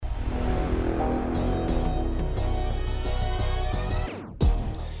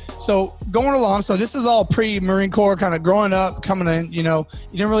So going along, so this is all pre-Marine Corps, kind of growing up, coming in, you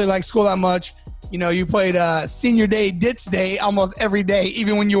didn't really like school that much. You played senior day, ditch day almost every day,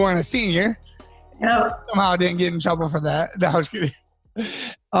 even when you weren't a senior. Yep. Somehow I didn't get in trouble for that. No, I was kidding.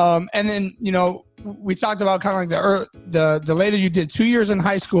 And then, we talked about kind of like the later you did 2 years in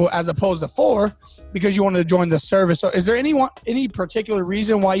high school as opposed to 4 because you wanted to join the service. So is there any particular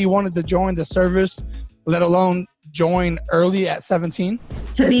reason why you wanted to join the service, let alone join early at 17?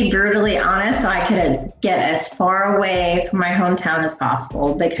 To be brutally honest, so I could get as far away from my hometown as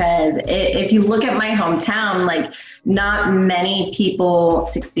possible, because if you look at my hometown, like, not many people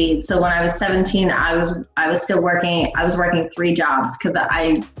succeed. So when I was 17, I was still working. I was working 3 jobs because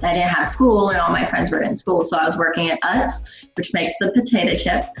I didn't have school and all my friends were in school. So I was working at Utz, which makes the potato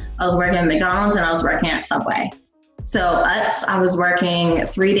chips. I was working at McDonald's, and I was working at Subway. So Utz, I was working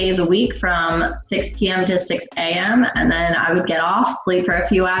 3 days a week from 6 p.m. to 6 a.m. And then I would get off, sleep for a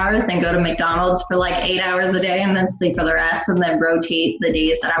few hours, and go to McDonald's for like 8 hours a day, and then sleep for the rest, and then rotate the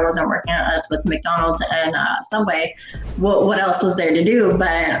days that I wasn't working at Utz with McDonald's and Subway. What else was there to do?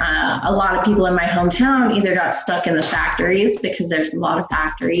 But a lot of people in my hometown either got stuck in the factories, because there's a lot of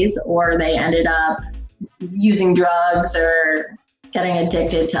factories, or they ended up using drugs or getting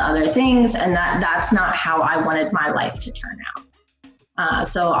addicted to other things, and that's not how I wanted my life to turn out.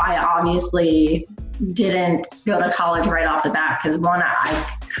 So I obviously didn't go to college right off the bat, because 1, I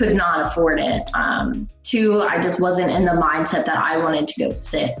could not afford it. 2, I just wasn't in the mindset that I wanted to go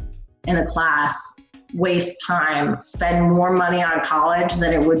sit in a class, waste time, spend more money on college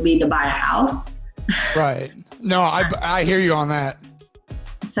than it would be to buy a house. Right. No, I hear you on that.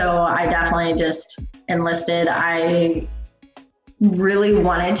 So I definitely just enlisted. I really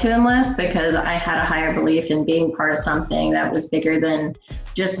wanted to enlist because I had a higher belief in being part of something that was bigger than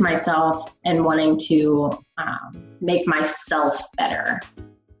just myself, and wanting to make myself better,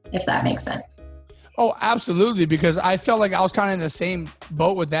 if that makes sense. Oh, absolutely. Because I felt like I was kind of in the same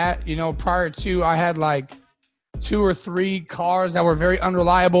boat with that. Prior to, I had like 2 or 3 cars that were very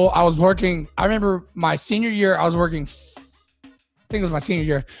unreliable. I remember my senior year, I was working 4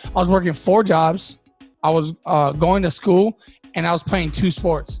 jobs. I was going to school, and I was playing 2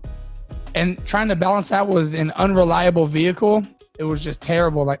 sports, and trying to balance that with an unreliable vehicle. It was just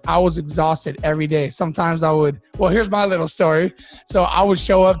terrible. Like, I was exhausted every day. Sometimes here's my little story. So I would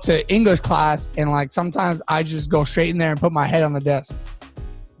show up to English class, and like, sometimes I just go straight in there and put my head on the desk.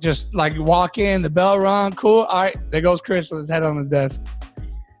 Just like walk in, the bell rung, cool. All right, there goes Chris with his head on his desk.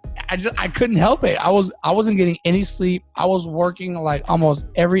 I couldn't help it. I wasn't getting any sleep. I was working like almost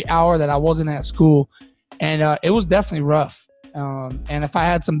every hour that I wasn't at school. And it was definitely rough. And if I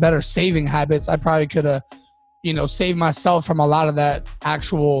had some better saving habits, I probably could have, saved myself from a lot of that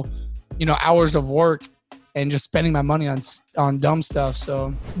actual, hours of work and just spending my money on dumb stuff.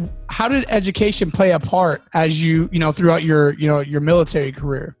 So how did education play a part as you throughout your military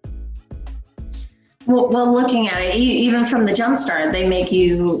career? Well, looking at it, even from the jump start, they make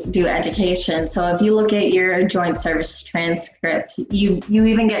you do education. So if you look at your joint service transcript, you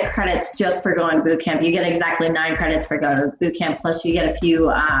even get credits just for going to boot camp. You get exactly 9 credits for going to boot camp, plus you get a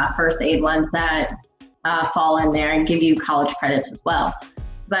few first aid ones that fall in there and give you college credits as well.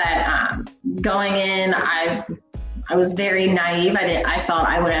 But going in, I was very naive. I thought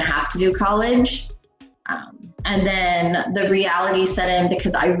I wouldn't have to do college. And then the reality set in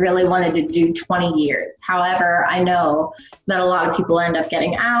because I really wanted to do 20 years. However, I know that a lot of people end up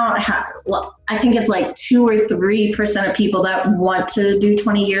getting out. Well, I think it's like 2 or 3% of people that want to do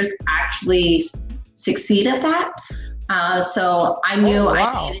 20 years actually succeed at that. So I knew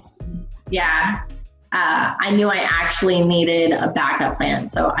I knew I actually needed a backup plan.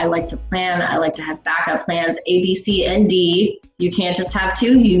 So I like to plan. I like to have backup plans, A, B, C, and D. You can't just have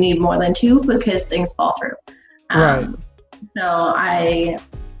 2. You need more than 2 because things fall through. Right. So I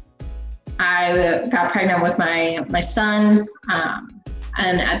got pregnant with my son.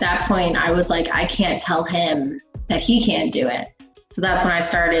 And at that point I was like, I can't tell him that he can't do it. So that's when I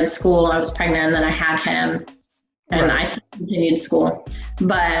started school. I was pregnant and then I had him. And I continued school.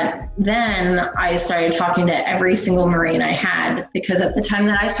 But then I started talking to every single Marine I had, because at the time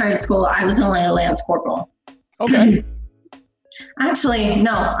that I started school, I was only a Lance Corporal. Okay. Actually,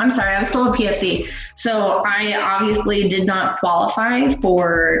 no, I'm sorry. I was still a PFC. So I obviously did not qualify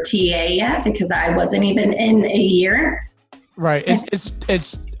for TA yet because I wasn't even in a year. Right. It's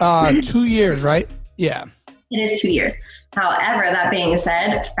 2 years, right? Yeah. It is 2 years. However, that being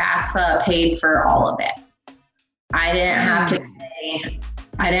said, FAFSA paid for all of it. I didn't have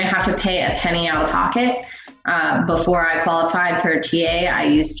to pay a penny out of pocket. Before I qualified for TA, I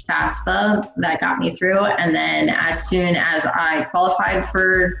used FAFSA. That got me through. And then as soon as I qualified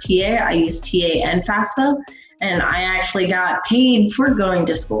for TA, I used TA and FAFSA. And I actually got paid for going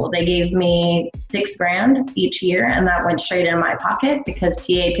to school. They gave me $6,000 each year, and that went straight in my pocket because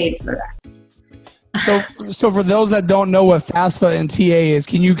TA paid for the rest. So for those that don't know what FAFSA and TA is,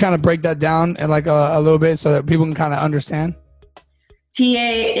 can you kind of break that down in like a little bit so that people can kind of understand? TA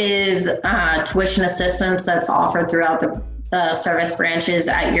is tuition assistance that's offered throughout the service branches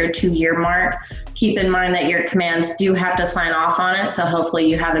at your 2-year mark. Keep in mind that your commands do have to sign off on it. So hopefully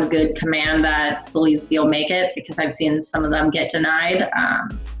you have a good command that believes you'll make it, because I've seen some of them get denied.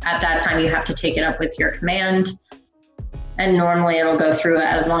 At that time, you have to take it up with your command. And normally it'll go through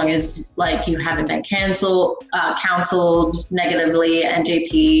as long as like you haven't been counseled negatively,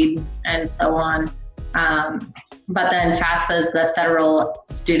 NJP'd, and so on. But then FAFSA is the Federal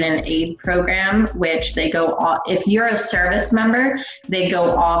Student Aid Program, which they go off, if you're a service member, they go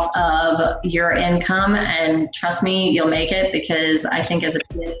off of your income, and trust me, you'll make it, because I think as a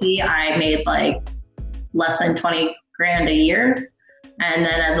PSC, I made like less than $20,000 a year. And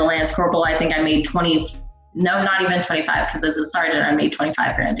then as a Lance Corporal, I think I made not even 25, because as a sergeant, I made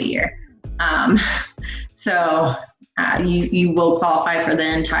 $25,000 a year. So you will qualify for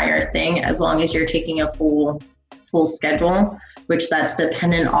the entire thing as long as you're taking a full schedule, which that's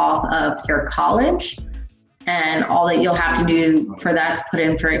dependent off of your college. And all that you'll have to do for that is put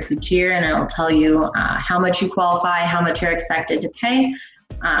in for it each year, and it'll tell you how much you qualify, how much you're expected to pay.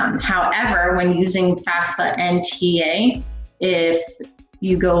 However, when using FAFSA and TA, if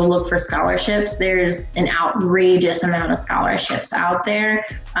you go look for scholarships, there's an outrageous amount of scholarships out there.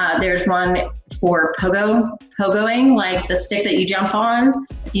 There's one for pogoing, like the stick that you jump on.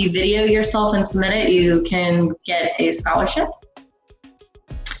 If you video yourself and submit it, you can get a scholarship.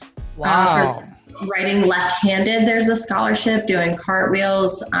 Wow. For writing left-handed, there's a scholarship. Doing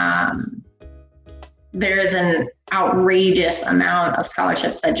cartwheels, there's an outrageous amount of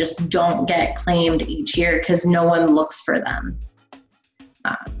scholarships that just don't get claimed each year because no one looks for them.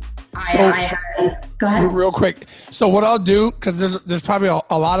 Go ahead. Real quick. So what I'll do, because there's probably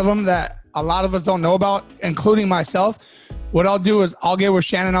a lot of them that a lot of us don't know about, including myself. What I'll do is I'll get with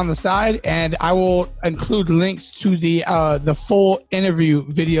Shannon on the side, and I will include links to the full interview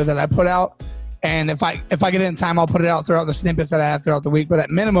video that I put out. And if I get it in time, I'll put it out throughout the snippets that I have throughout the week. But at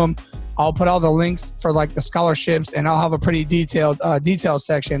minimum, I'll put all the links for like the scholarships, and I'll have a pretty detailed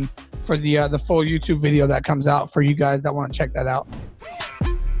section for the full YouTube video that comes out for you guys that want to check that out.